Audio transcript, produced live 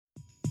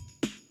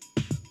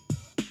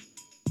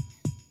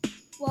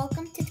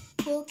Welcome to the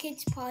Cool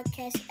Kids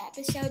Podcast,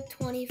 episode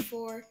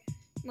 24.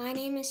 My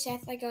name is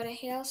Seth. I go to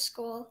Hale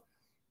School,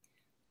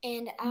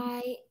 and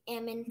I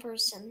am in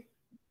person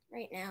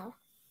right now.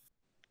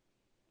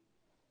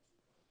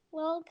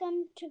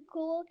 Welcome to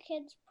Cool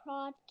Kids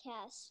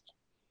Podcast,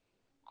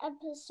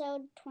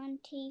 episode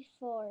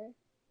 24.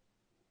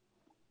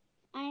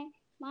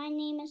 My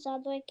name is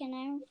Adwick, and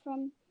I'm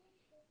from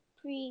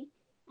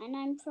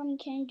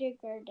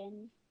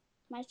kindergarten.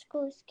 My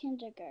school is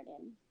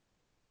kindergarten.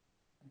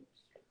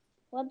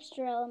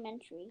 Webster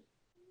Elementary.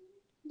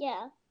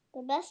 Yeah,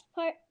 the best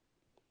part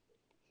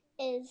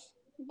is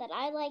that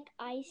I like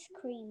ice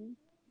cream.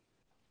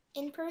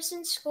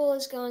 In-person school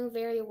is going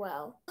very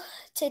well.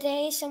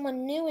 Today,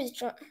 someone new is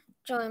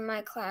joined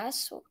my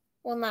class.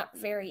 Well, not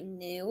very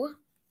new.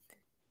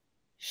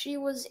 She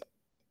was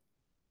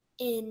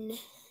in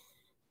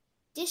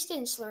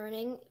distance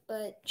learning,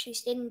 but she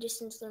stayed in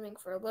distance learning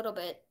for a little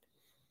bit,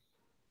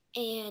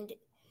 and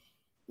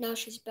now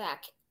she's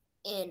back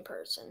in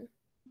person.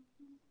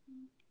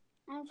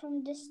 I'm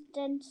from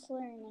distance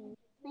learning.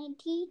 My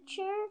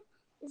teacher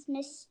is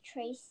Miss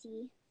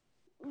Tracy.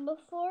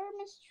 Before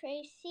Miss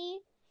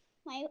Tracy,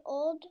 my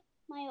old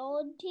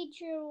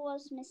teacher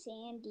was Miss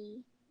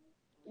Andy.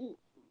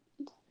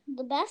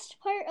 The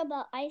best part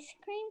about ice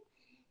cream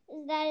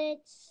is that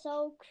it's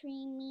so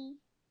creamy.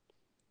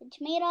 It's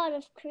made out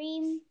of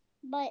cream,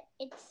 but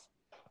it's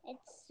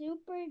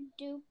super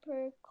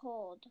duper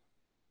cold.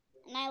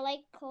 And I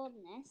like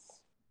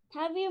coldness.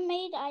 Have you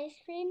made ice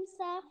cream,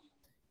 Seth?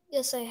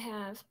 Yes, I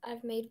have.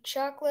 I've made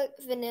chocolate,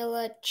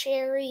 vanilla,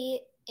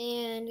 cherry,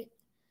 and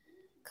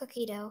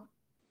cookie dough.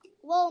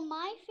 Well,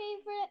 my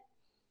favorite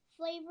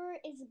flavor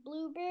is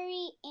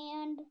blueberry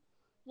and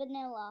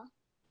vanilla.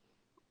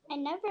 I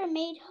never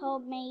made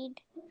homemade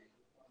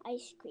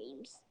ice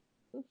creams.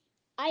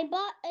 I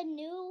bought a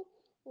new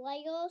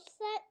Lego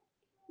set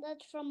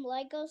that's from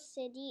Lego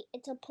City.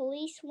 It's a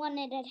police one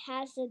and it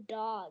has a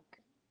dog.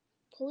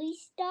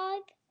 Police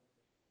dog.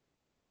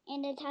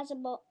 And it has a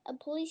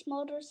police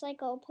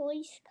motorcycle, a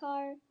police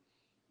car,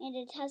 and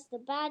it has the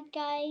bad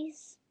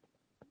guys.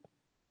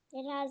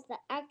 It has the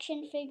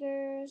action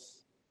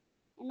figures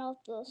and all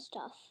those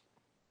stuff.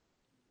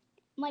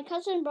 My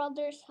cousin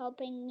brother's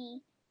helping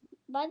me.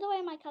 By the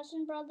way, my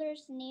cousin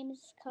brother's name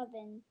is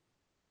Coven.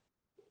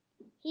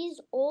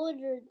 He's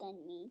older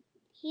than me.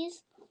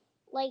 He's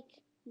like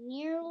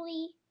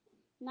nearly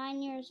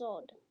 9 years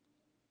old.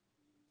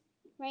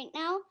 Right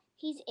now,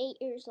 he's 8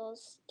 years old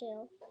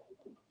still.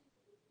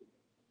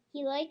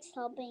 He likes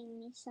helping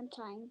me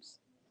sometimes.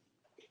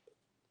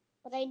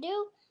 But I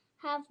do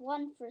have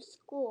one for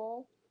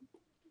school.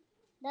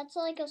 That's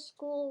like a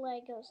school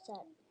Lego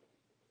set.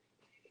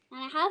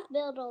 And I have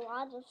built a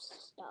lot of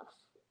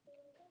stuff.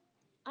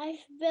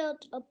 I've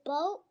built a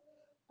boat,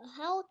 a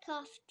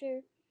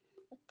helicopter,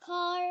 a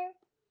car,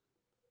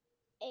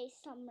 a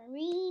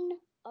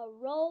submarine, a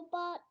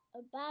robot,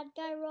 a bad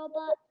guy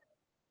robot,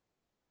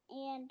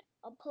 and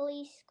a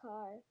police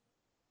car.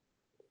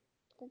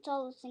 That's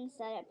all the things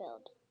that I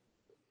built.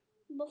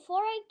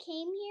 Before I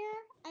came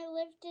here, I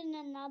lived in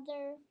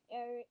another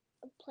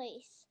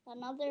place.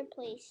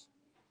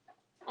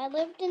 I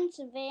lived in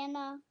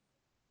Savannah.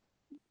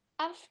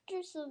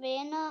 After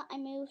Savannah, I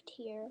moved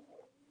here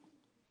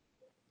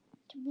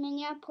to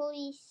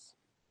Minneapolis.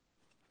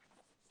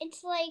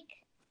 It's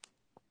like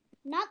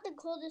not the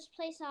coldest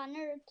place on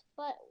earth,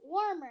 but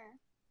warmer.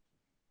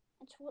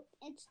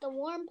 It's the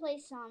warm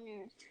place on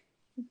earth.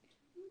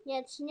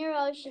 Yeah, it's near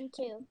ocean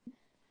too.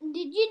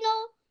 Did you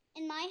know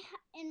in my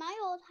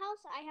old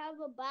house I have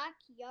a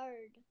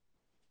backyard?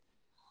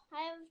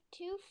 I have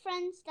 2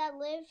 friends that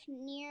live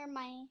near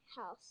my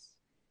house.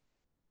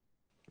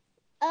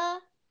 I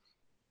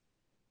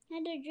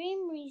had a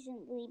dream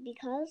recently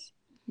because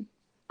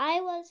I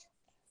was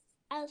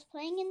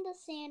playing in the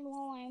sand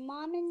while my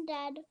mom and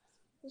dad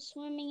were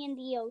swimming in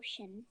the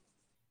ocean.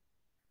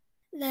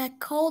 The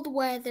cold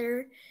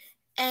weather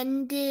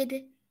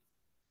ended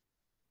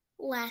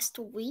last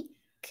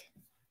week,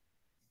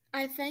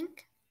 I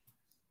think.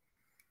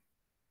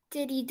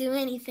 Did you do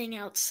anything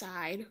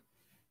outside?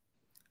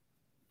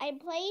 I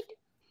played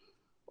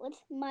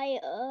with my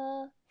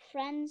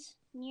friends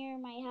near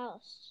my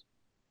house.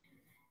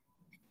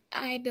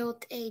 I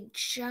built a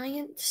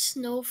giant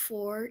snow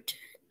fort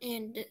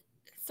and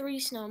 3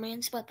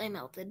 snowmans, but they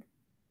melted.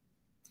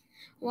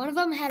 One of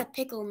them had a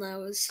pickle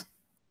nose.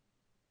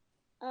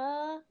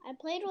 I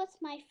played with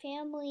my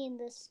family in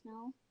the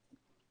snow,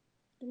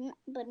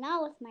 but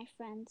not with my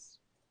friends.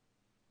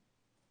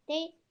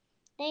 They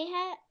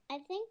had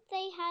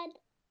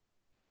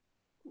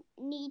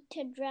need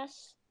to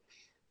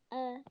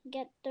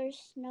get their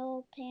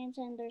snow pants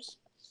and their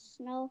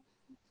snow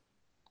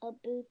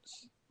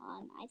boots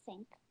on, I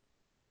think.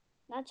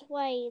 That's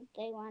why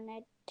they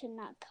wanted to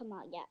not come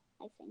out yet,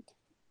 I think.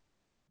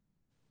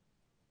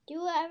 Do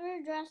you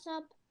ever dress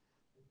up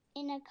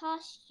in a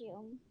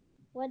costume?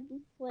 What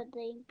would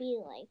they be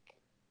like?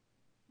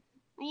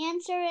 My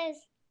answer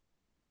is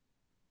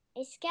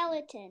a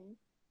skeleton.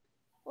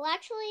 Well,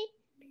 actually,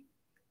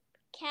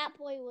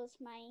 Catboy was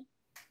my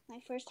my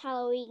first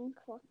Halloween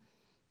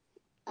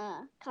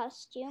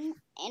costume,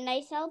 and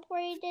I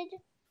celebrated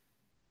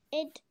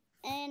it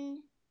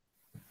in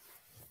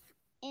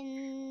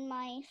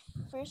my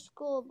first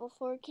school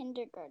before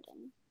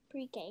kindergarten,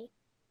 pre-K.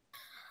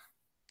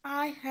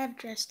 I have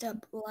dressed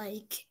up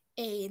like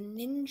a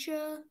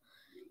ninja,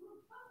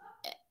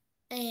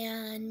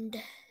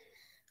 and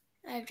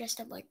I've dressed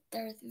up like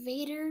Darth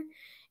Vader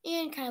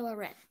and Kylo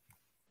Ren.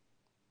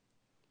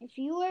 If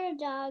you were a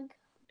dog,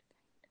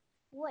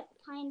 what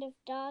kind of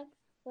dog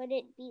would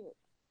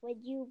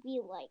you be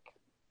like?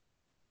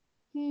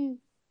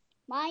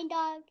 My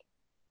dog,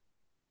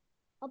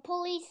 a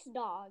police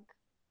dog.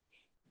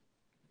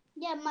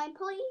 Yeah, my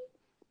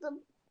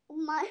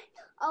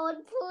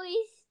old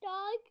police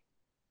dog.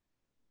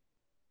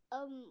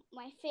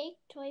 My fake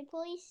toy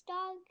police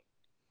dog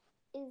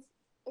is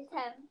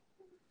have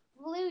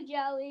blue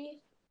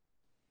jelly,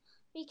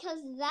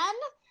 because then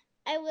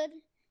I would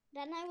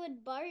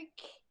bark,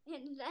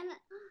 and then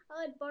I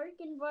would bark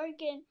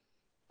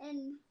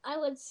and I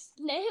would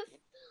sniff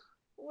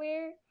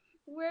where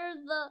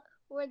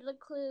the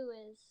clue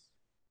is.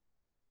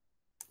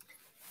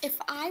 If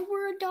I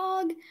were a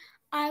dog,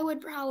 I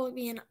would probably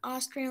be an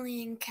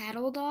Australian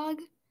cattle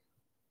dog.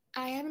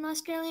 I have an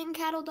Australian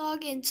cattle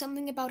dog, and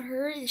something about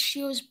her is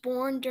she was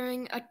born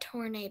during a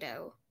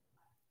tornado.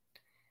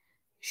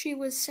 She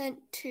was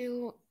sent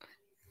to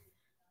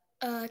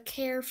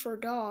care for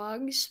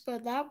dogs,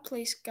 but that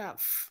place got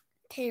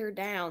tear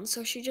down,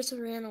 so she just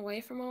ran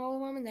away from all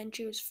of them, and then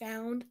she was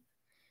found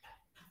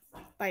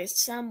by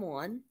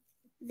someone.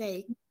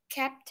 They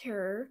kept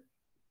her,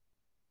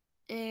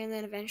 and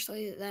then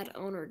eventually that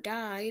owner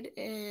died,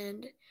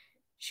 and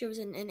she was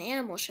in an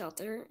animal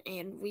shelter,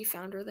 and we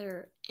found her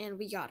there, and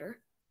we got her.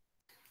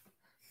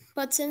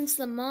 But since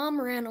the mom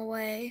ran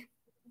away,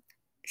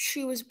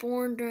 she was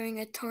born during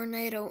a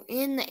tornado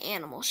in the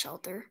animal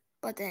shelter,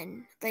 but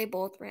then they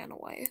both ran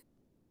away.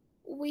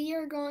 We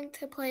are going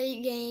to play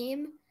a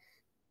game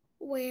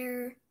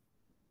where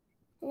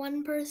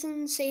one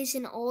person says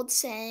an old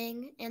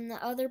saying and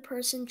the other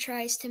person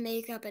tries to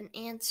make up an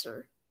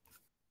answer.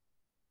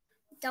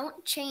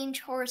 Don't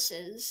change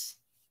horses.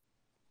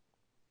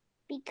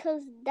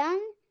 Because then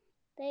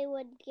they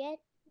would get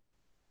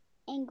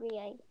angry,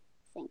 I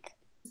think.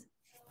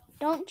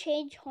 Don't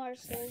change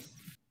horses.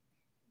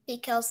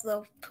 Because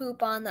they'll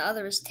poop on the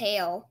other's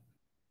tail.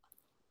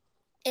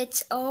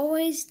 It's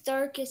always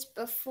darkest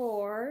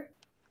before.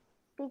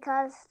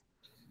 Because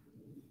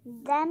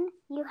then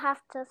you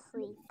have to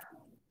sleep.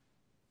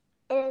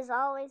 It is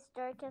always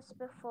darkest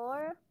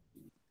before.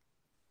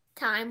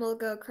 Time will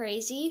go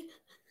crazy.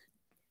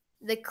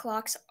 The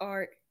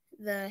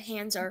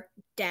hands are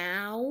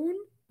down.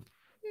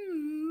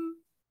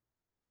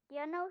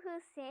 You know who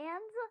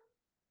Sans?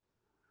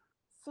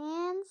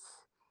 Sans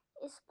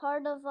is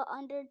part of the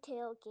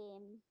Undertale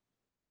game.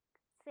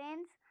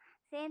 Sans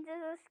is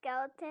a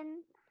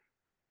skeleton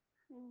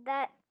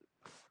that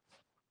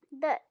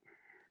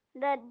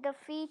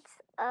defeats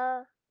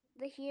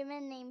the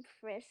human named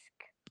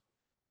Frisk.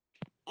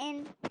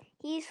 And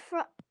he's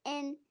from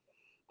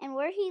and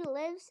where he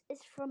lives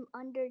is from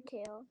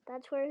Undertale.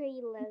 That's where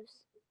he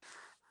lives.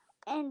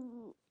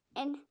 And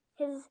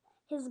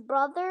his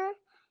brother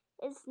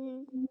is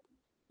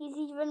he's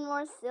even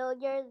more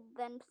sillier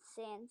than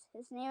Sans.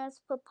 His name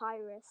is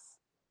Papyrus.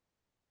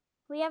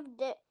 He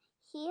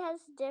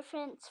has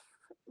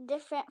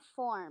different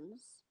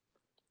forms.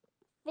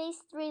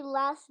 Phase 3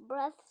 Last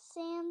Breath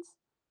Sans,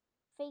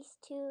 Phase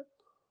 2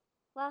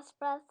 Last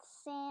Breath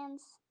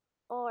Sans,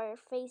 or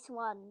Phase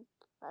 1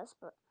 Last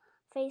Breath.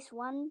 Phase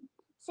 1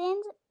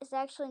 Sans is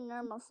actually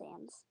normal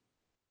Sans.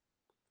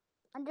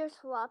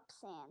 Underswap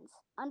Sans,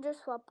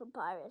 Underswap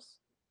Papyrus,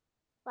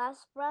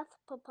 Last Breath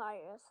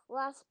Papyrus,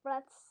 Last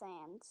Breath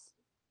Sans.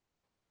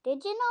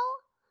 Did you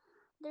know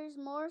there's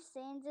more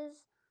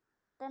Sanses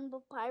than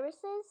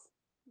Papyruses?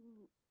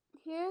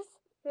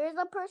 Here's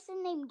a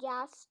person named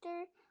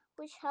Gaster,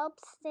 which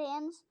helps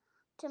Sans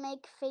to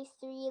make Phase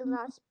 3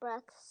 Last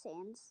Breath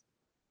Sans.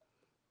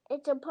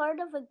 It's a part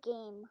of a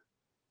game.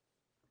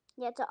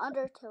 Yeah, it's an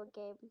Undertale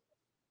game.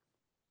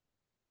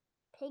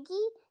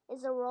 Piggy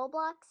is a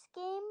Roblox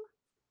game.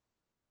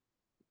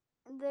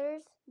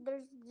 There's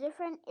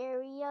different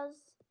areas,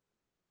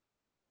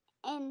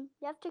 and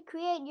you have to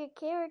create your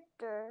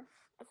character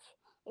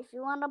if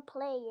you want to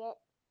play it.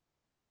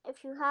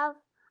 If you have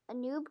a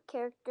noob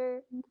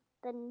character,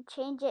 then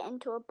change it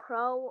into a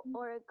pro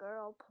or a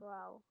girl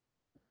pro.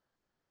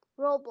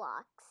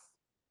 Roblox.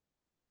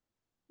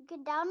 You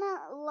can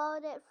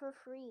download it for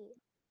free.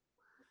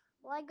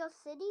 Lego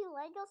City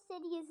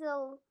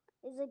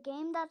is a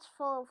game that's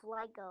full of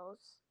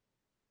Legos.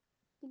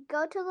 You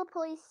go to the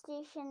police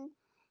station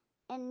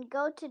and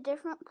go to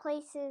different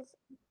places.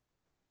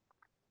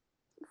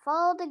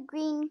 Follow the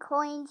green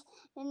coins,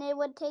 and it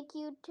would take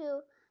you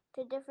to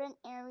different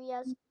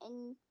areas,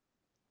 and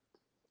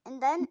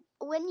then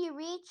when you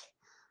reach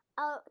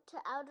out to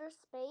outer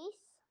space,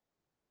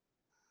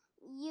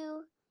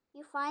 you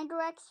find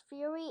Rex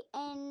Fury,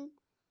 and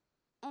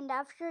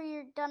after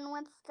you're done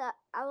with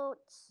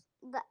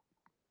the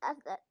at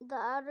the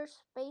outer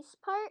space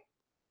part.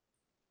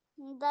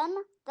 And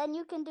then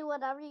you can do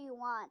whatever you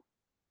want.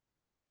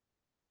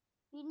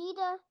 You need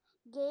a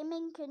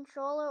gaming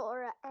controller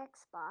or an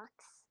Xbox.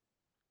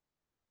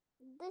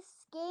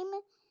 This game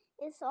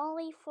is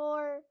only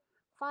for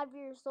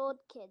 5-year-old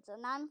kids,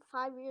 and I'm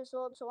 5 years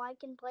old, so I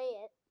can play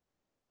it.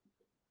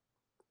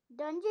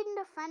 Dungeon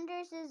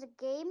Defenders is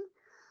a game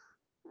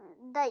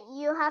that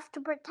you have to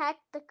protect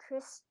the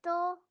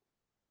crystal,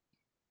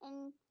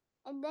 and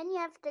then you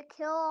have to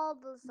kill all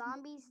the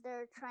zombies that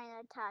are trying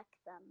to attack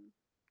them,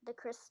 the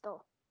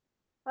crystal.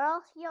 Or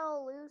else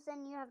you'll lose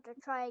and you have to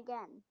try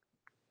again.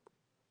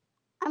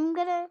 I'm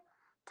gonna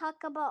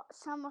talk about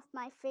some of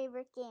my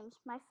favorite games.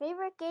 My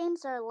favorite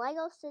games are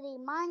Lego City,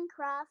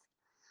 Minecraft,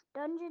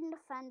 Dungeon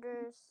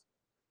Defenders,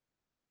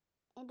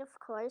 and of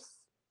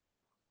course,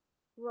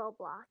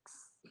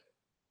 Roblox.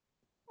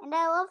 And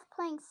I love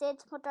playing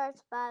Sans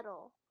Motards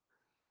Battle.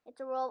 It's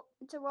a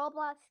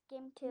Roblox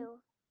game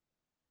too.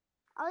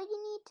 All you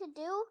need to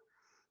do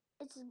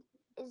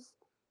is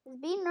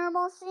be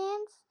normal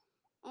Sans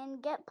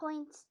and get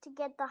points to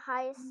get the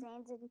highest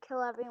Sans and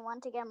kill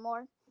everyone to get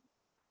more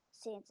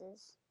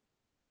Sanses.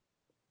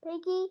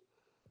 Piggy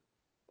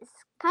is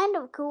kind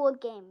of a cool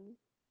game,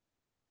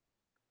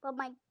 but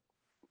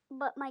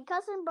my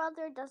cousin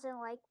brother doesn't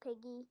like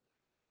Piggy.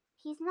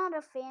 He's not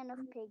a fan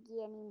of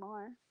Piggy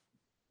anymore.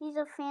 He's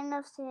a fan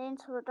of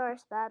Sans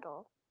Motards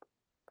Battle.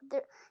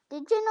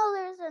 Did you know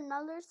there's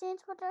another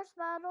Sans Motards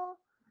Battle?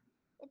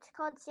 It's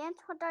called Sans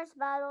Motards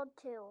Battle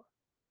 2.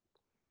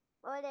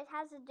 But it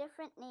has a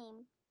different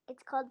name.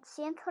 It's called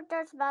Sans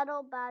Motards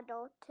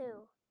Battle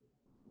 2.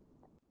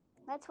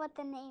 That's what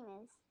the name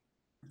is.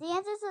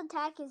 Sans's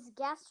attack is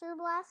Gaster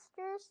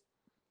Blasters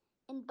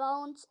and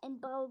Bones.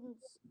 And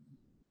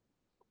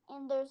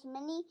there's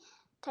many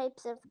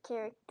types of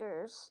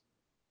characters.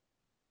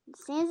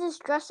 Sans's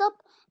dress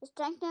up is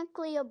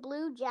technically a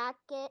blue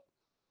jacket,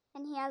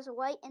 and he has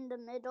white in the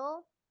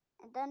middle.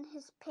 And then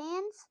his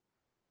pants,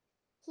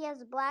 he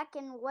has black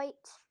and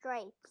white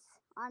stripes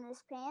on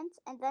his pants,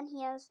 and then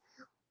his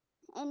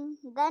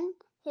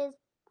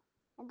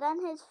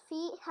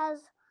feet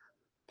has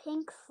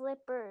pink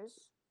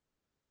slippers.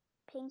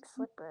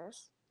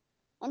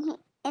 And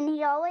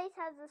he always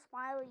has a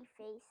smiley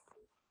face.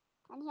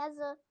 And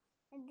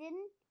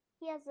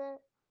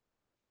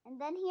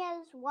then he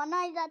has one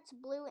eye that's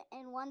blue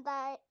and one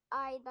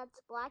eye that's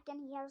black,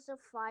 and he has a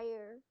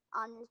fire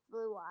on his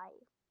blue eye.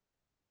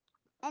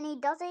 And he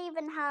doesn't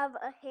even have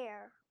a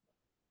hair.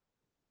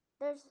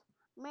 There's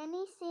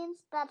many Sans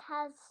that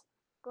has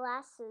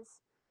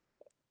glasses.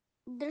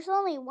 There's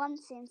only one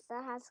Sans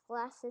that has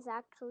glasses,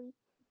 actually.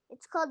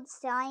 It's called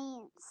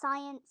Science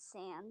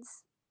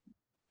Sans.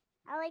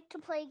 I like to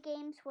play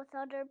games with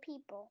other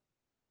people.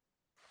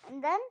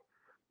 And then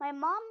my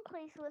mom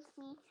plays with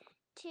me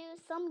to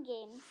some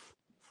games.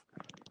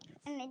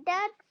 And my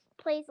dad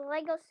plays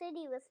Lego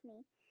City with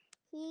me.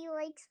 He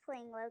likes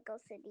playing Lego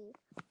City.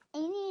 I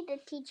need to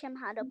teach him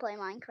how to play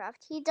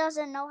Minecraft. He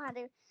doesn't know how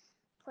to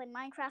play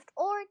Minecraft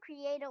or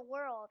create a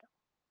world.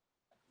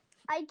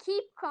 I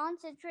keep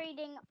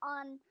concentrating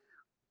on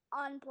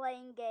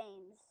playing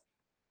games.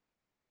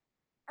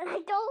 And I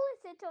don't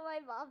listen to my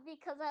mom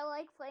because I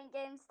like playing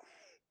games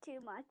too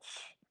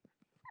much.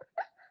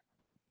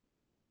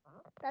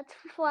 That's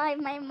why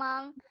my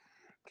mom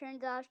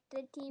turns off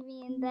the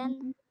TV and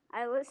then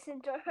I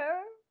listen to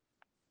her.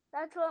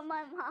 That's what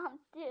my mom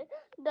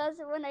does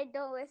when I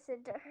don't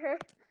listen to her.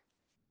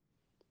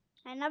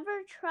 I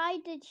never tried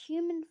the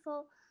Human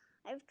Fall.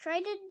 I've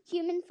tried the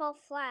Human Fall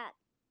Flat.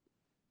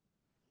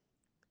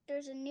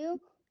 There's a new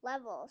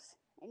levels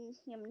in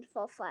Human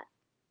Fall Flat.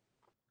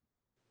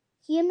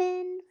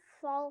 Human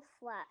Fall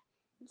Flat.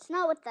 It's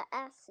not with the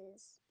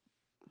S's.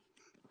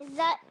 Is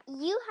that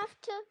you have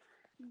to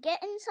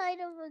get inside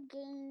of a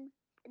game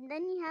and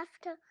then you have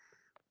to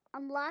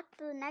unlock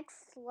the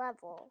next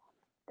level.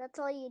 That's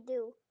all you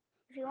do.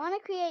 If you want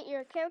to create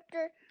your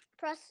character,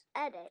 press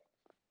edit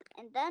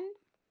and then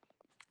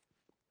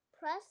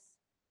press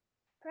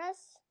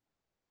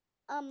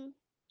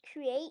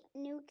create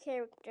new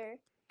character,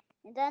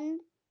 and then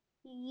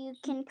you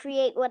can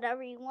create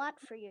whatever you want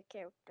for your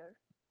character.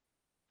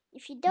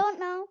 If you don't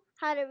know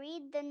how to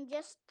read, then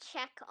just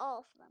check all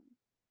of them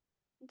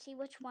and see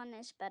which one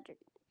is better.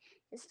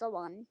 Is the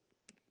one.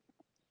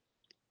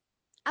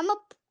 I'm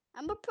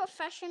a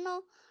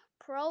professional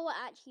pro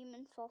at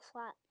Human Fall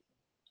Flat.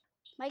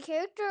 My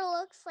character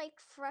looks like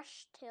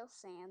Fresh Tail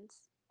Sans.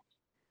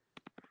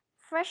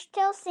 Fresh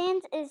Tail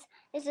Sans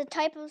is a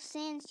type of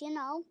Sans, you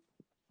know.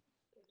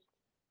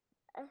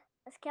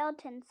 A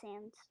skeleton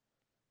Sans.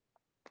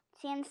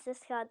 Sans the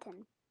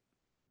skeleton.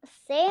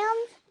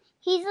 Sans,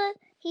 he's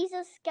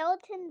a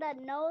skeleton that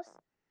knows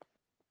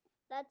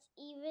that's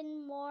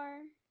even more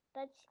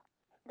that's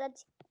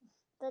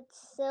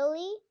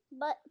silly,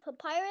 but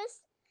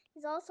Papyrus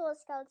is also a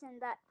skeleton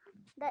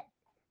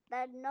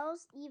that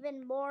knows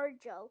even more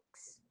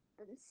jokes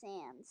than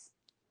Sans.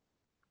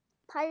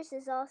 Papyrus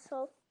is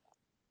also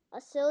a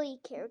silly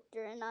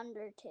character in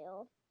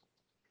Undertale.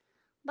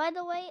 By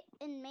the way,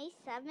 in May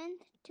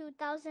 7th,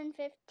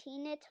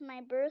 2015, it's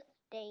my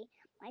birthday,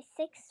 my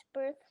 6th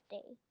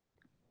birthday.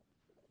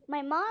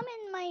 My mom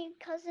and my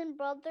cousin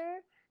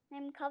brother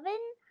named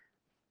Coven,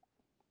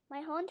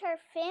 my whole entire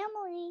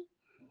family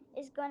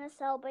is going to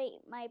celebrate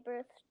my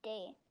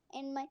birthday.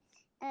 And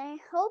I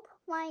hope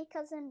my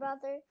cousin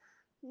brother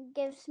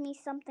gives me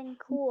something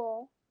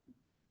cool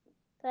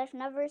that I've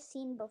never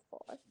seen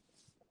before.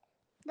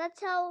 That's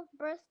how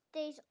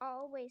birthdays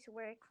always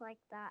work, like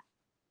that.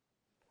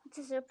 It's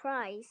a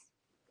surprise.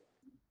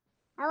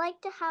 I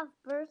like to have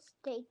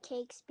birthday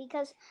cakes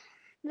because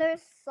they're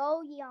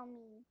so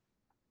yummy.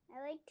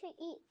 I like to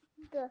eat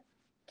the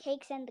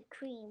cakes and the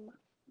cream.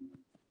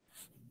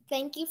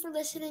 Thank you for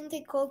listening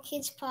to Cool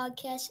Kids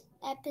Podcast,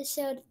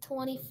 episode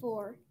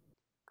 24.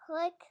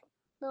 Click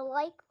the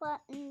like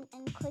button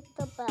and click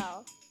the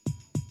bell.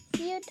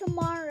 See you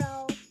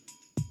tomorrow.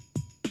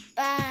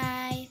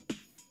 Bye.